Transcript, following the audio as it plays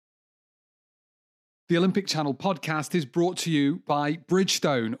The Olympic Channel podcast is brought to you by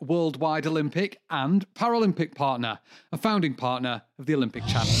Bridgestone, worldwide Olympic and Paralympic partner, a founding partner of the Olympic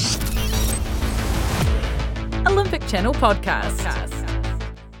Channel. Olympic Channel podcast.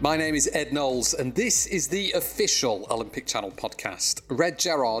 My name is Ed Knowles, and this is the official Olympic Channel podcast. Red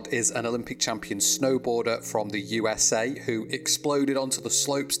Gerard is an Olympic champion snowboarder from the USA who exploded onto the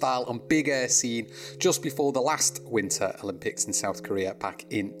slopestyle and big air scene just before the last Winter Olympics in South Korea back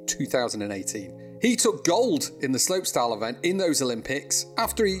in 2018. He took gold in the slopestyle event in those Olympics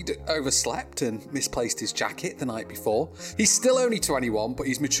after he'd overslept and misplaced his jacket the night before. He's still only 21, but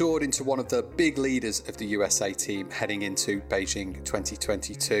he's matured into one of the big leaders of the USA team heading into Beijing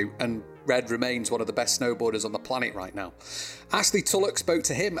 2022, and Red remains one of the best snowboarders on the planet right now. Ashley Tulloch spoke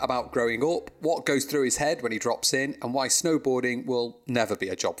to him about growing up, what goes through his head when he drops in, and why snowboarding will never be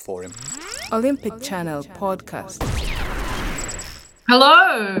a job for him. Olympic Channel podcast.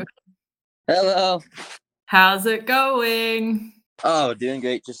 Hello. Hello. How's it going? Oh, doing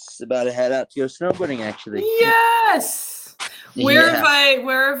great. Just about to head out to go snowboarding, actually. Yes. Where Yeah.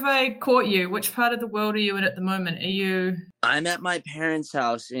 have I caught you? Which part of the world are you in at the moment? Are you? I'm at my parents'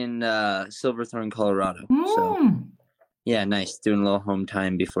 house in Silverthorne, Colorado. So, yeah, nice. Doing a little home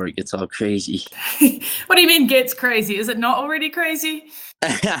time before it gets all crazy. What do you mean gets crazy? Is it not already crazy?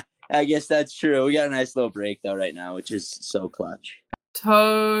 I guess that's true. We got a nice little break, though, right now, which is so clutch.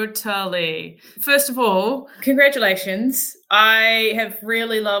 Totally. First of all, congratulations. I have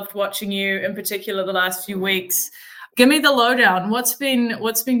really loved watching you, in particular the last few weeks. Give me the lowdown. What's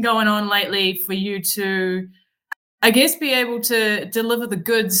been going on lately for you to, I guess, be able to deliver the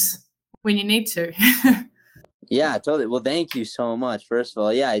goods when you need to? Yeah, totally. Well, thank you so much. First of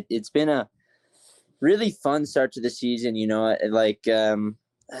all, yeah, it's been a really fun start to the season. You know, I don't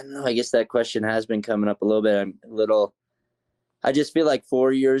know. I guess that question has been coming up a little bit. I just feel like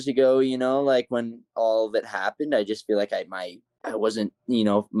 4 years ago, you know, like when all of it happened, I just feel like I wasn't, you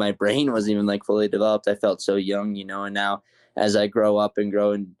know, my brain wasn't even like fully developed. I felt so young, you know, and now as I grow up and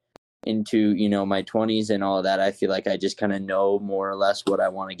grow into, you know, my 20s and all of that, I feel like I just kind of know more or less what I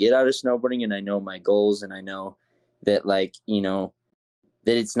want to get out of snowboarding, and I know my goals, and I know that, like, you know,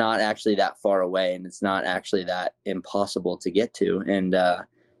 that it's not actually that far away and it's not actually that impossible to get to. And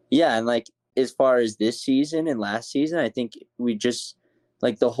yeah, and like, as far as this season and last season, I think we just,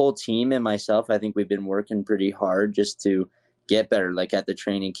 like, the whole team and myself, I think we've been working pretty hard just to get better. Like at the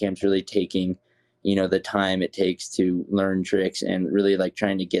training camps, really taking, you know, the time it takes to learn tricks and really like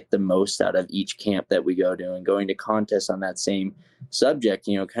trying to get the most out of each camp that we go to, and going to contests on that same subject,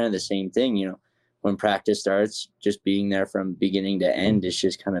 you know, kind of the same thing, you know, when practice starts, just being there from beginning to end. It's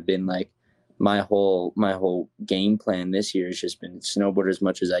just kind of been like my whole game plan this year has just been snowboard as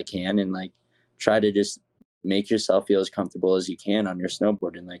much as I can, and like try to just make yourself feel as comfortable as you can on your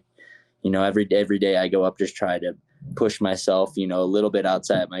snowboard. And like, you know, every day I go up, just try to push myself, you know, a little bit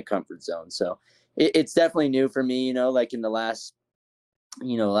outside my comfort zone. So it's definitely new for me, you know, like in the last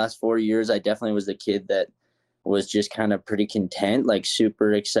 4 years, I definitely was the kid that was just kind of pretty content, like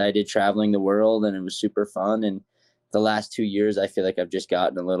super excited traveling the world, and it was super fun. And the last 2 years, I feel like I've just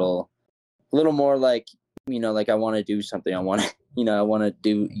gotten a little more like, you know, like I want to do something. I want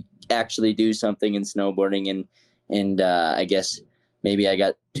to actually do something in snowboarding, and I guess maybe I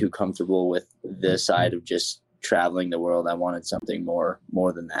got too comfortable with the side of just traveling the world. I wanted something more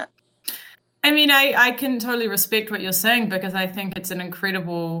than that. I mean, I can totally respect what you're saying, because I think it's an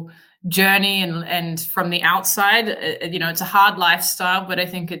incredible journey, and from the outside, you know, it's a hard lifestyle, but I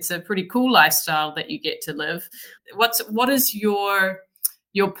think it's a pretty cool lifestyle that you get to live. What is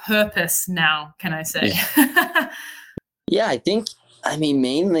your purpose now, can I say? Yeah, I mean,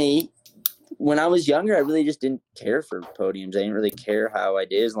 mainly when I was younger, I really just didn't care for podiums. I didn't really care how I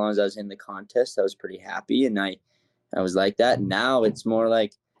did. As long as I was in the contest, I was pretty happy, and I was like that. And now it's more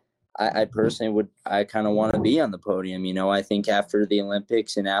like I personally I kind of want to be on the podium. You know, I think after the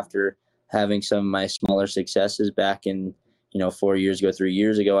Olympics and after having some of my smaller successes back in, you know, 4 years ago, 3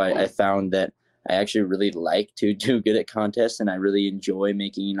 years ago, I found that I actually really like to do good at contests, and I really enjoy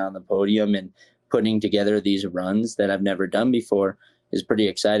making it on the podium, and putting together these runs that I've never done before is pretty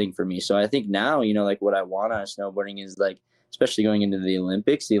exciting for me. So I think now, you know, like what I want out of snowboarding is, like, especially going into the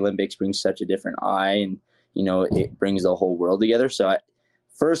Olympics brings such a different eye, and, you know, it brings the whole world together. So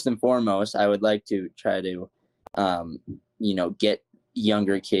first and foremost, I would like to try to, you know, get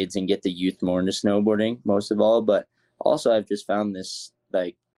younger kids and get the youth more into snowboarding most of all. But also I've just found this,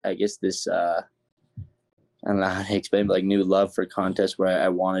 like, I guess this, I don't know how to explain, but like new love for contests where I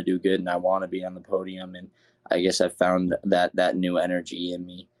want to do good and I want to be on the podium. And I guess I found that new energy in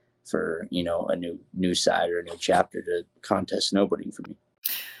me for, you know, a new side or a new chapter to contest snowboarding for me.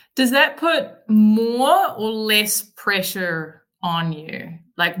 Does that put more or less pressure on you?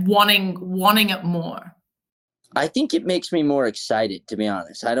 Like wanting it more? I think it makes me more excited, to be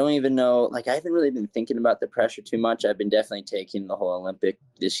honest. I don't even know, like, I haven't really been thinking about the pressure too much. I've been definitely taking the whole Olympic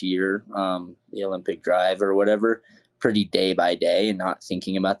this year, the Olympic drive or whatever, pretty day by day and not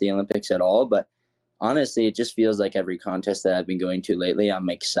thinking about the Olympics at all. But honestly, it just feels like every contest that I've been going to lately, I'm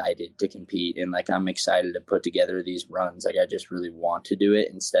excited to compete and like I'm excited to put together these runs. Like I just really want to do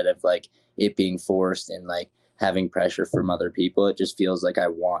it instead of like it being forced and like having pressure from other people. It just feels like I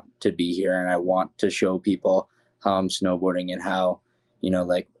want to be here and I want to show people how I'm snowboarding and how,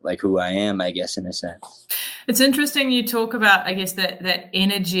 like who I am, I guess, in a sense. It's interesting you talk about, I guess, that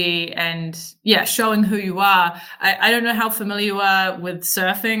energy and showing who you are. I don't know how familiar you are with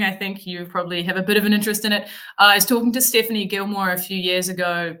surfing. I think you probably have a bit of an interest in it. I was talking to Stephanie Gilmore a few years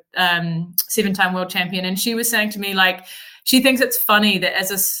ago, 7-time world champion, and she was saying to me, like, she thinks it's funny that as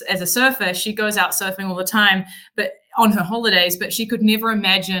a surfer, she goes out surfing all the time, but on her holidays, but she could never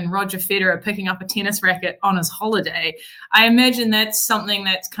imagine Roger Federer picking up a tennis racket on his holiday. I imagine that's something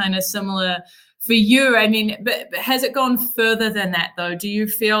that's kind of similar for you. I mean, but has it gone further than that though? Do you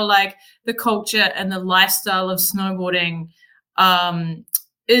feel like the culture and the lifestyle of snowboarding how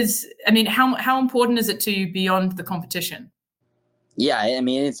important is it to you beyond the competition? Yeah, I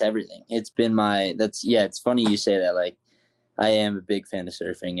mean, it's everything. It's been it's funny you say that. Like, I am a big fan of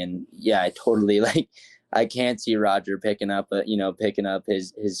surfing, and yeah, I totally I can't see Roger picking up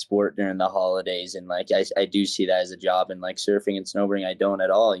his sport during the holidays. And like, I do see that as a job, and like surfing and snowboarding, I don't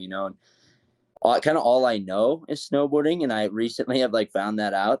at all, and kind of all I know is snowboarding. And I recently have like found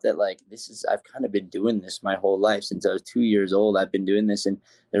that out that like, I've kind of been doing this my whole life since I was 2 years old. I've been doing this, and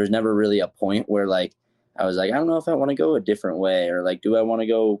there was never really a point where like, I was like, I don't know if I want to go a different way, or like, do I want to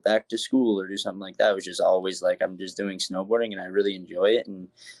go back to school or do something like that? It was just always like, I'm just doing snowboarding and I really enjoy it. And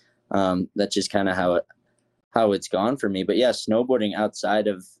that's just kind of how it's gone for me. But yeah, snowboarding outside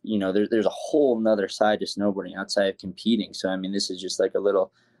of, there's a whole nother side to snowboarding outside of competing. So, I mean, this is just like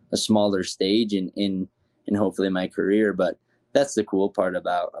a smaller stage in hopefully my career. But that's the cool part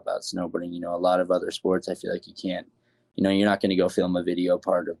about snowboarding. A lot of other sports, I feel like you can't, you're not going to go film a video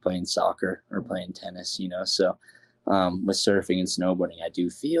part of playing soccer or playing tennis, So with surfing and snowboarding, I do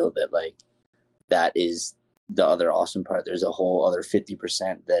feel that like that is the other awesome part. There's a whole other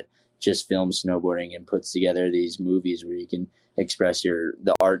 50% that just films snowboarding and puts together these movies where you can express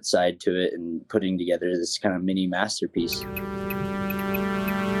the art side to it and putting together this kind of mini masterpiece.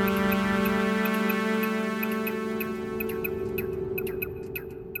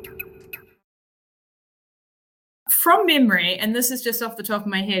 From memory, and this is just off the top of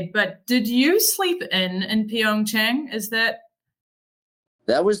my head, but did you sleep in Pyeongchang? Is that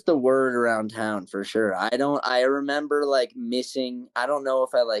was the word around town for sure. I remember like missing, I don't know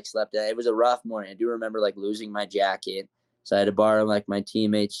if I like slept in. It was a rough morning. I do remember like losing my jacket. So I had to borrow like my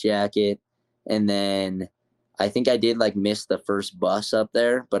teammate's jacket. And then I think I did like miss the first bus up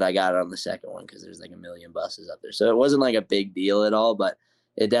there, but I got it on the second one because there's like a million buses up there. So it wasn't like a big deal at all, but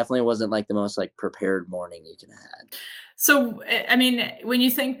it definitely wasn't like the most like prepared morning you can have had. So, I mean, when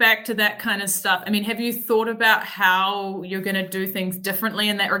you think back to that kind of stuff, I mean, have you thought about how you're going to do things differently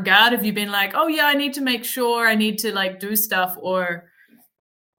in that regard? Have you been like, oh yeah, I need to make sure I need to like do stuff, or?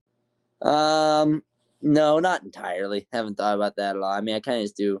 No, not entirely. Haven't thought about that at all. I mean, I kind of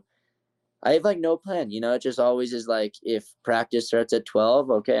just do. I have like no plan, it just always is like, if practice starts at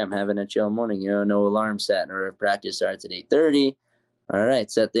 12, okay, I'm having a chill morning, no alarm set. Or if practice starts at 8:30, all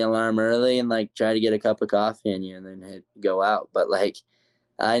right, set the alarm early and like try to get a cup of coffee in you and then go out. But like,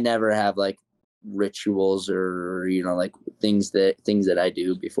 I never have like rituals or, like things that I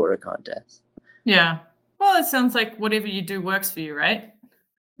do before a contest. Yeah. Well, it sounds like whatever you do works for you, right?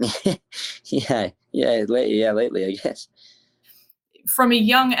 Yeah. Lately, I guess. From a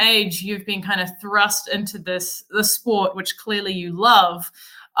young age, you've been kind of thrust into the sport, which clearly you love.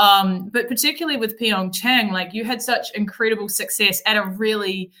 But particularly with Pyeongchang, like you had such incredible success at a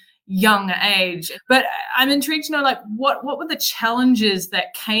really young age. But I'm intrigued to know, like, what were the challenges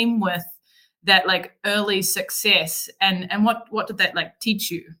that came with that like early success, and what did that like teach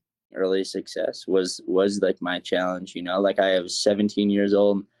you? Early success was like my challenge, like I was 17 years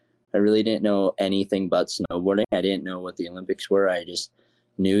old. I really didn't know anything but snowboarding. I didn't know what the Olympics were. I just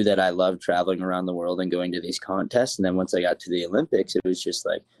knew that I loved traveling around the world and going to these contests. And then once I got to the Olympics, it was just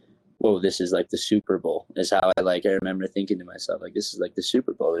like, whoa, this is like the Super Bowl, is how I remember thinking to myself, like, this is like the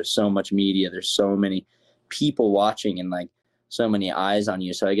Super Bowl. There's so much media. There's so many people watching and like so many eyes on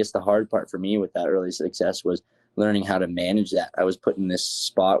you. So I guess the hard part for me with that early success was learning how to manage that. I was put in this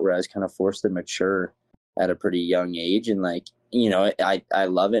spot where I was kind of forced to mature at a pretty young age. And like, I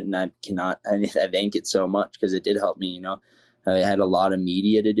love it, and I thank it so much because it did help me. I had a lot of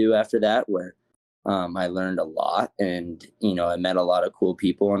media to do after that where I learned a lot, and I met a lot of cool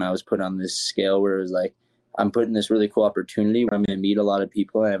people, and I was put on this scale where it was like, I'm put in this really cool opportunity where I'm going to meet a lot of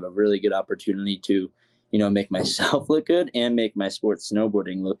people. I have a really good opportunity to make myself look good and make my sport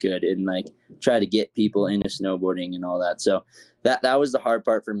snowboarding look good, and like try to get people into snowboarding and all that. So that was the hard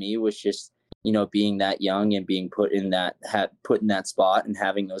part for me, was just being that young and being put in that spot and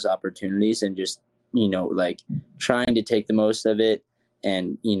having those opportunities, and just like trying to take the most of it,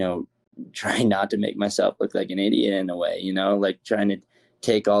 and trying not to make myself look like an idiot in a way, like trying to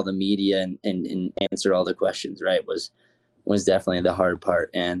take all the media and answer all the questions, right, was definitely the hard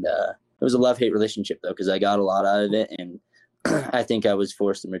part. And it was a love-hate relationship though, because I got a lot out of it, and I think I was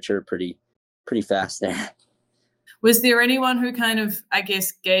forced to mature pretty fast there. Was there anyone who kind of, I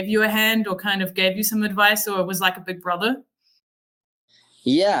guess, gave you a hand or kind of gave you some advice, or was like a big brother?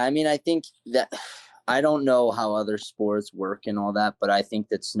 Yeah, I mean, I think that, I don't know how other sports work and all that, but I think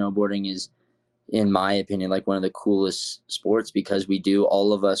that snowboarding is, in my opinion, like one of the coolest sports, because we do,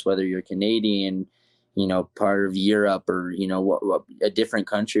 all of us, whether you're Canadian, part of Europe, or, a different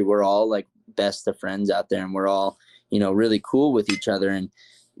country, we're all like best of friends out there, and we're all, really cool with each other. And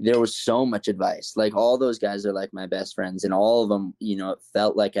there was so much advice. Like all those guys are like my best friends, and all of them, it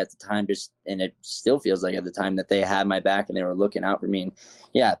felt like at the time, and it still feels like at the time, that they had my back and they were looking out for me. And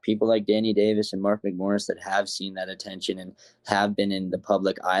yeah, people like Danny Davis and Mark McMorris that have seen that attention and have been in the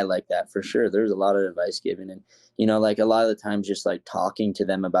public eye like that, for sure. There's a lot of advice given, and like a lot of the times just like talking to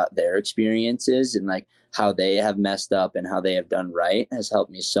them about their experiences and like how they have messed up and how they have done right has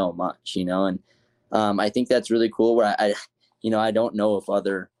helped me so much, and I think that's really cool, where I don't know if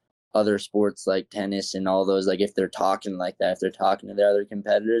other sports like tennis and all those, like if they're talking like that, if they're talking to their other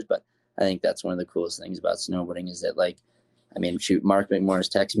competitors, but I think that's one of the coolest things about snowboarding, is that, like, I mean, shoot, Mark McMorris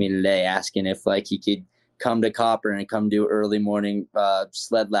texted me today asking if like he could come to Copper and come do early morning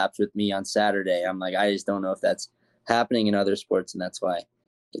sled laps with me on Saturday. I'm like, I just don't know if that's happening in other sports, and that's why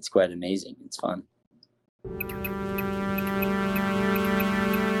it's quite amazing. It's fun.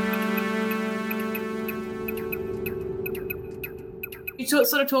 You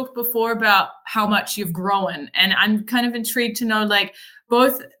sort of talked before about how much you've grown, and I'm kind of intrigued to know, like,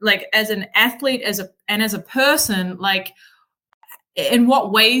 both like as an athlete, as a person, like in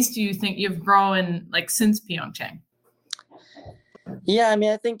what ways do you think you've grown, like, since Pyeongchang? Yeah, I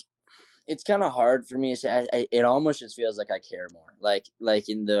mean, I think it's kind of hard for me to say. It almost just feels like I care more. Like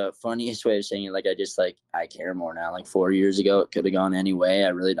in the funniest way of saying it, like I care more now. Like 4 years ago, it could have gone any way.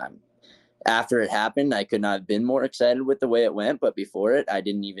 After it happened, I could not have been more excited with the way it went. But before it, I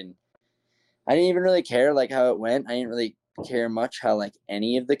didn't even really care like how it went. I didn't really care much how like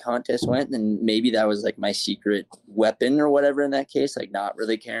any of the contests went. And maybe that was like my secret weapon or whatever in that case, like not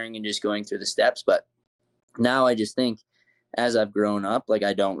really caring and just going through the steps. But now I just think, as I've grown up, like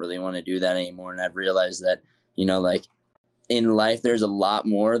I don't really want to do that anymore. And I've realized that, like in life, there's a lot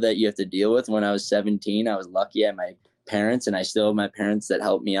more that you have to deal with. When I was 17, I was lucky at my parents, and I still have my parents that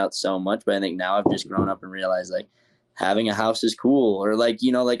helped me out so much. But I think now I've just grown up and realized like having a house is cool, or like,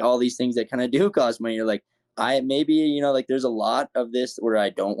 like all these things that kind of do cost money. You're like, like there's a lot of this where I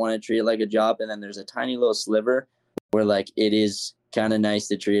don't want to treat it like a job. And then there's a tiny little sliver where like it is kind of nice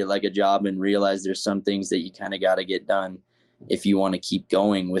to treat it like a job and realize there's some things that you kind of got to get done if you want to keep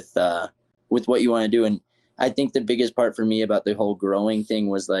going with what you want to do. And I think the biggest part for me about the whole growing thing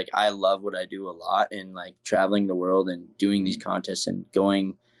was like, I love what I do a lot, and like traveling the world and doing these contests and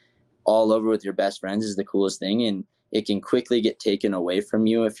going all over with your best friends is the coolest thing. And it can quickly get taken away from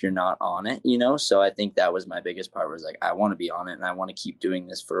you if you're not on it, So I think that was my biggest part, was like, I want to be on it, and I want to keep doing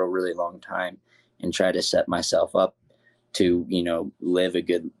this for a really long time and try to set myself up to, live a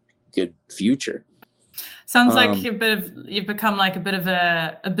good future. Sounds like you've become like a bit of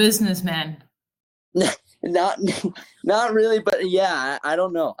a businessman. Not really, but yeah, I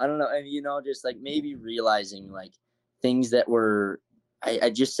don't know. And, just like maybe realizing like things that were, I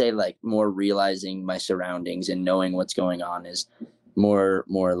just say like more realizing my surroundings and knowing what's going on is more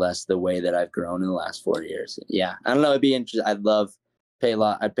or less the way that I've grown in the last 4 years. Yeah. I don't know. It'd be interesting.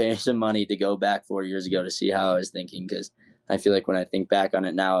 I'd pay some money to go back 4 years ago to see how I was thinking. 'Cause I feel like when I think back on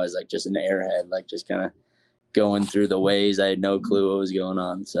it now, I was like just an airhead, like just kind of going through the ways. I had no clue what was going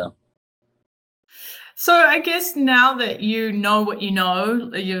on. So I guess now that you know what you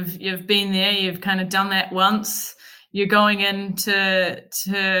know, you've been there, you've kind of done that once, you're going into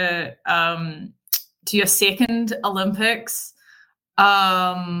your second Olympics.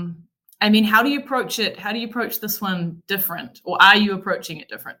 I mean, how do you approach it? How do you approach this one different, or are you approaching it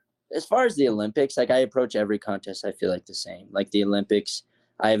different? as far as the Olympics, like I approach every contest, I feel like the same. Like the Olympics,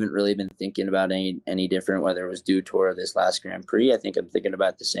 I haven't really been thinking about any different, whether it was Dew Tour or this last Grand Prix. I think I'm thinking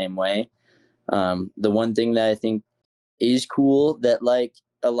about it the same way. The one thing that I think is cool that like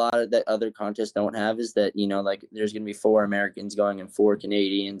a lot of that other contests don't have is that, you know, like there's going to be 4 Americans going and 4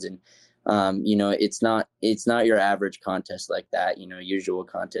 Canadians. And, you know, it's not your average contest like that, you know, usual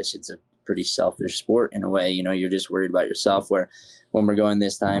contest. It's a pretty selfish sport in a way, you know, you're just worried about yourself, where when we're going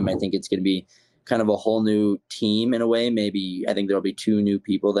this time, I think it's going to be kind of a whole new team in a way. Maybe I think there'll be 2 new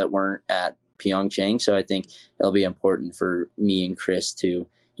people that weren't at Pyeongchang. So I think it'll be important for me and Chris to,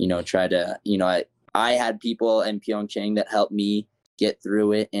 you know, try to, you know, I had people in Pyeongchang that helped me get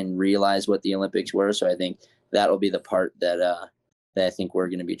through it and realize what the Olympics were. So I think that'll be the part that I think we're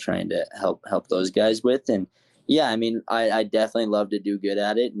going to be trying to help those guys with. And yeah, I mean, I definitely love to do good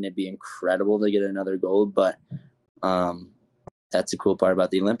at it, and it'd be incredible to get another gold. But that's the cool part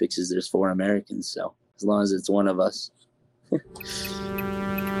about the Olympics is there's 4 Americans. So as long as it's one of us.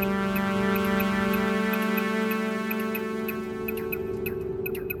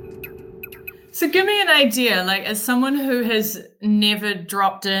 So give me an idea, like as someone who has never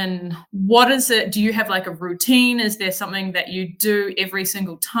dropped in, what is it? Do you have like a routine? Is there something that you do every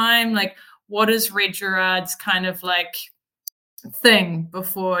single time? Like what is Red Gerard's kind of like thing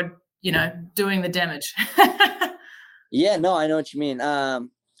before, you know, doing the damage? Yeah, no, I know what you mean.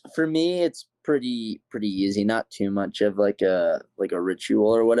 For me, it's pretty easy. Not too much of like a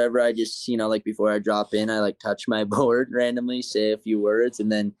ritual or whatever. I just, you know, like before I drop in, I like touch my board randomly, say a few words,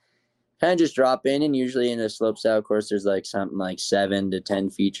 and then kind of just drop in. And usually in a slopestyle course, there's like something like 7 to 10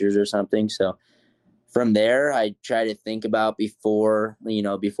 features or something. So from there, I try to think about before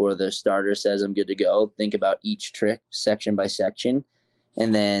the starter says I'm good to go, think about each trick section by section.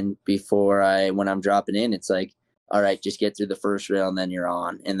 And then when I'm dropping in, it's like, all right, just get through the first rail and then you're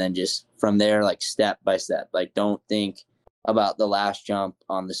on. And then just from there, like step by step, like don't think about the last jump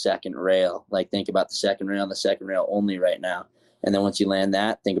on the second rail. Like think about the second rail only right now. And then once you land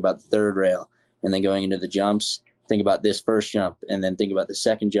that, think about the third rail. And then going into the jumps, think about this first jump and then think about the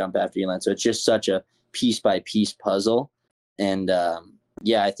second jump after you land. So it's just such a piece by piece puzzle. And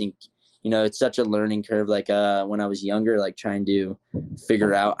yeah, I think, you know, it's such a learning curve. Like when I was younger, like trying to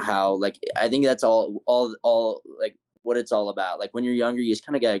figure out how, like, I think that's all like what it's all about. Like when you're younger, you just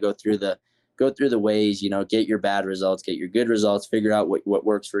kind of got to go through the ways, you know, get your bad results, get your good results, figure out what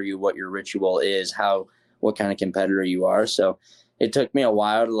works for you, what your ritual is, what kind of competitor you are. So it took me a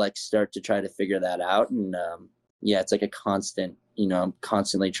while to like start to try to figure that out. And yeah, it's like a constant, you know, I'm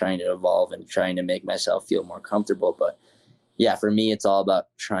constantly trying to evolve and trying to make myself feel more comfortable. But yeah, for me, it's all about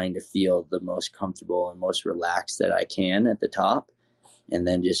trying to feel the most comfortable and most relaxed that I can at the top. And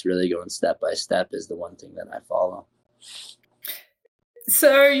then just really going step by step is the one thing that I follow.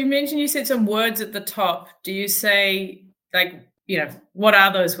 So you mentioned you said some words at the top. Do you say, like, you know, what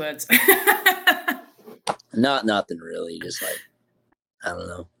are those words? Nothing really. Just like, I don't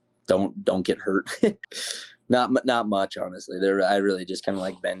know. Don't get hurt. Not much, honestly. I really just kind of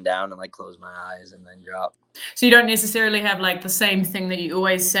like bend down and like close my eyes and then drop. So you don't necessarily have like the same thing that you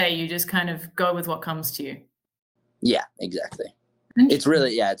always say. You just kind of go with what comes to you. Yeah, exactly. It's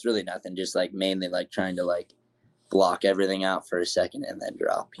really nothing. Just like mainly like trying to like block everything out for a second and then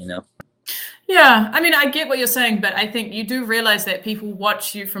drop, you know? Yeah. I mean, I get what you're saying, but I think you do realize that people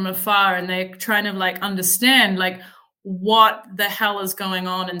watch you from afar and they're trying to like understand like what the hell is going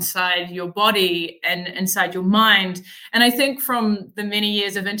on inside your body and inside your mind. And I think from the many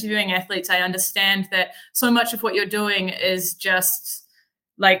years of interviewing athletes, I understand that so much of what you're doing is just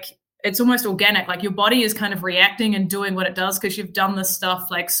like, it's almost organic. Like your body is kind of reacting and doing what it does because you've done this stuff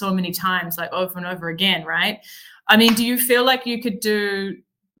like so many times, like over and over again, right? I mean, do you feel like you could do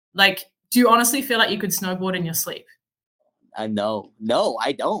you honestly feel like you could snowboard in your sleep? No,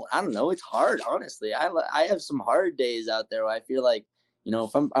 I don't. I don't know. It's hard, honestly. I have some hard days out there where I feel like, you know,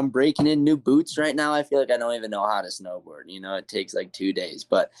 if I'm breaking in new boots right now, I feel like I don't even know how to snowboard. You know, it takes like 2 days,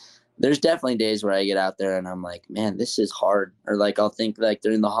 but there's definitely days where I get out there and I'm like, man, this is hard. Or like, I'll think like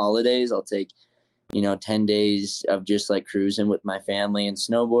during the holidays, I'll take, you know, 10 days of just like cruising with my family and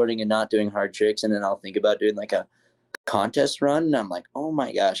snowboarding and not doing hard tricks. And then I'll think about doing like a contest run. And I'm like, oh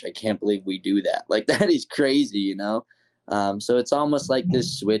my gosh, I can't believe we do that. Like that is crazy, you know? So it's almost like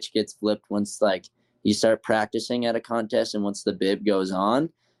this switch gets flipped once like you start practicing at a contest, and once the bib goes on,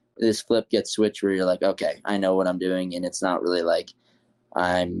 this flip gets switched where you're like, okay, I know what I'm doing. And it's not really like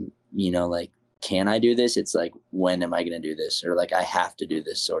I'm, you know, like, can I do this? It's like, when am I going to do this? Or like, I have to do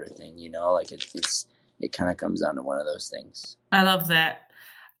this sort of thing, you know, like it kind of comes down to one of those things. I love that.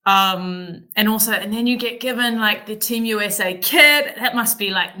 And also, and then you get given like the Team USA kit. That must be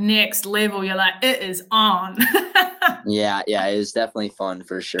like next level. You're like, it is on. Yeah, it was definitely fun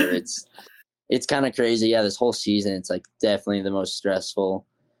for sure. It's kind of crazy. Yeah, this whole season, it's like definitely the most stressful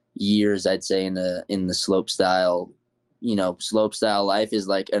years, I'd say, in the slopestyle. Slopestyle life is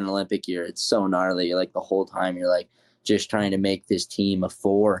like an Olympic year. It's so gnarly. Like the whole time you're like just trying to make this team a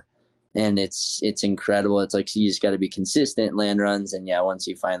 4. And it's incredible. It's like, you just got to be consistent, land runs. And yeah, once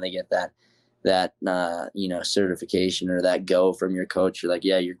you finally get that certification or that go from your coach, you're like,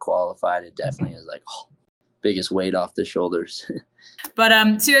 yeah, you're qualified. It definitely is like, biggest weight off the shoulders.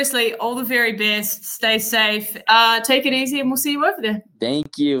 But seriously, all the very best. Stay safe. Take it easy, and we'll see you over there.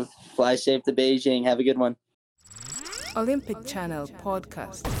 Thank you. Fly safe to Beijing. Have a good one. Olympic Channel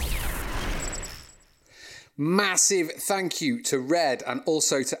Podcast. Massive thank you to Red and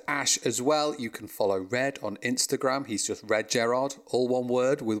also to Ash as well. You can follow Red on Instagram. He's just Red Gerard, all one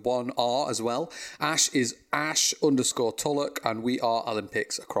word with one R as well. Ash is Ash_Tulloch, and we are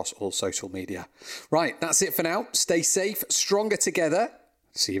Olympics across all social media. Right, that's it for now. Stay safe, stronger together.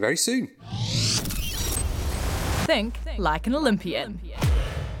 See you very soon. Think like an Olympian.